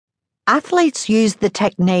Athletes use the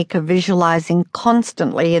technique of visualizing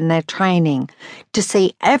constantly in their training to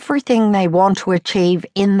see everything they want to achieve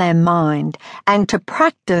in their mind and to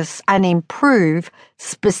practice and improve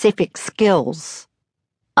specific skills.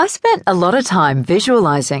 I spent a lot of time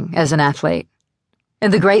visualizing as an athlete.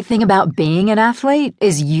 And the great thing about being an athlete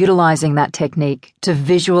is utilizing that technique to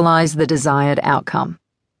visualize the desired outcome.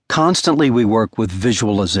 Constantly we work with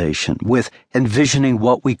visualization, with envisioning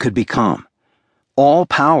what we could become. All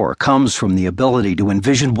power comes from the ability to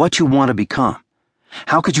envision what you want to become.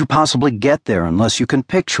 How could you possibly get there unless you can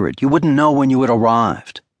picture it? You wouldn't know when you had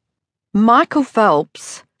arrived. Michael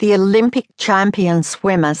Phelps, the Olympic champion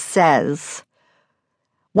swimmer, says,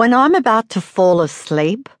 "When I'm about to fall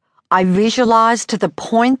asleep, I visualize to the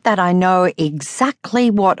point that I know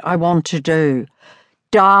exactly what I want to do.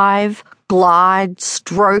 Dive, glide,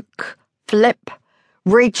 stroke, flip,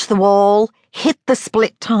 reach the wall, hit the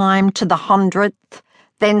split time to the 100th,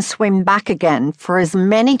 then swim back again for as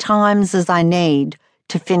many times as I need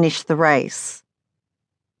to finish the race."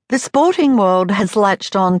 The sporting world has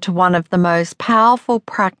latched on to one of the most powerful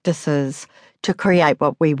practices to create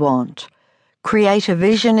what we want. Create a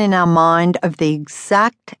vision in our mind of the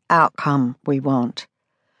exact outcome we want.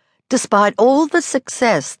 Despite all the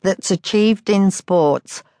success that's achieved in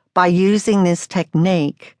sports by using this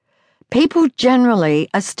technique, people generally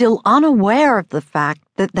are still unaware of the fact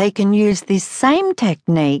that they can use this same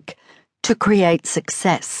technique to create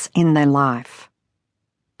success in their life.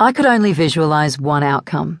 I could only visualize one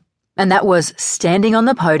outcome, and that was standing on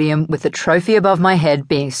the podium with the trophy above my head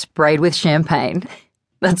being sprayed with champagne.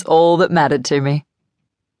 That's all that mattered to me.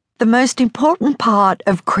 The most important part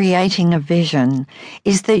of creating a vision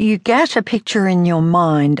is that you get a picture in your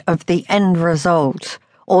mind of the end result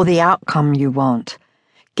or the outcome you want.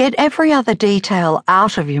 Get every other detail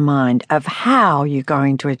out of your mind of how you're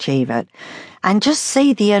going to achieve it, and just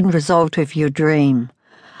see the end result of your dream.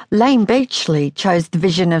 Lane Beachley chose the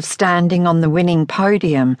vision of standing on the winning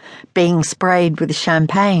podium, being sprayed with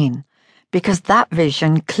champagne, because that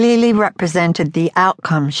vision clearly represented the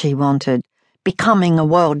outcome she wanted, becoming a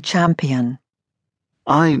world champion.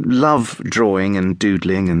 I love drawing and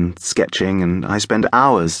doodling and sketching, and I spend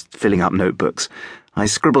hours filling up notebooks. I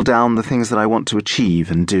scribble down the things that I want to achieve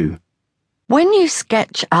and do. When you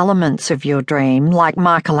sketch elements of your dream, like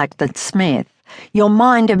Michael acted Smith, your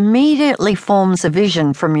mind immediately forms a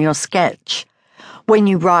vision from your sketch. When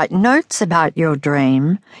you write notes about your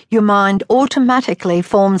dream, your mind automatically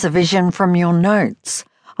forms a vision from your notes.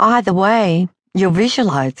 Either way, you're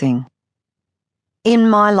visualizing. In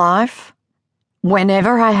my life,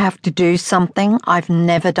 whenever I have to do something I've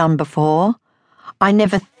never done before, I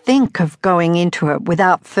never think of going into it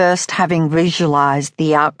without first having visualized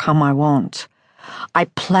the outcome I want. I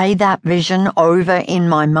play that vision over in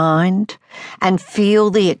my mind and feel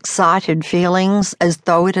the excited feelings as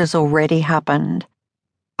though it has already happened.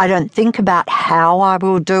 I don't think about how I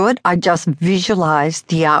will do it, I just visualize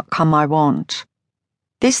the outcome I want.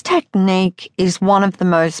 This technique is one of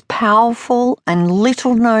the most powerful and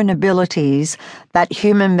little-known abilities that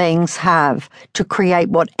human beings have to create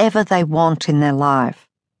whatever they want in their life.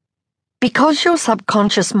 Because your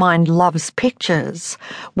subconscious mind loves pictures,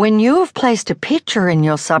 when you have placed a picture in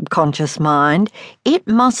your subconscious mind, it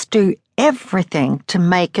must do everything to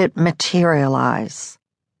make it materialize.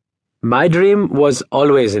 My dream was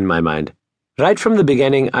always in my mind. Right from the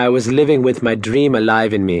beginning, I was living with my dream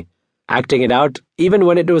alive in me, acting it out even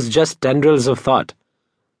when it was just tendrils of thought.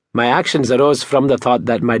 My actions arose from the thought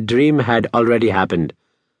that my dream had already happened,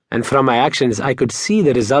 and from my actions I could see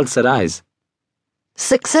the results arise.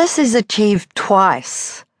 Success is achieved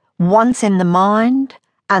twice, once in the mind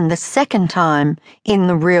and the second time in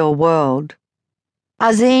the real world.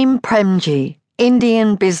 Azim Premji,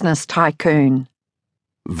 Indian business tycoon.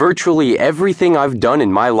 Virtually everything I've done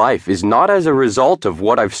in my life is not as a result of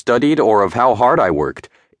what I've studied or of how hard I worked.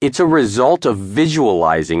 It's a result of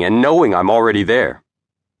visualizing and knowing I'm already there.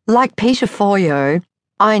 Like Peter Foyo,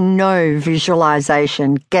 I know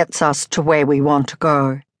visualization gets us to where we want to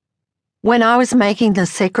go. When I was making The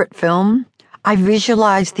Secret film, I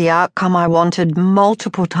visualized the outcome I wanted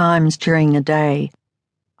multiple times during the day.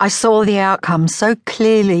 I saw the outcome so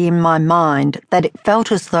clearly in my mind that it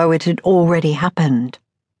felt as though it had already happened.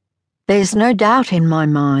 There's no doubt in my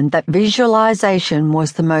mind that visualization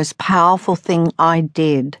was the most powerful thing I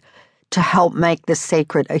did to help make The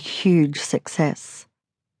Secret a huge success.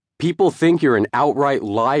 People think you're an outright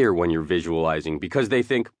liar when you're visualizing because they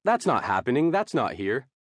think, that's not happening, that's not here.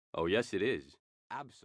 Oh, yes, it is. Absolutely.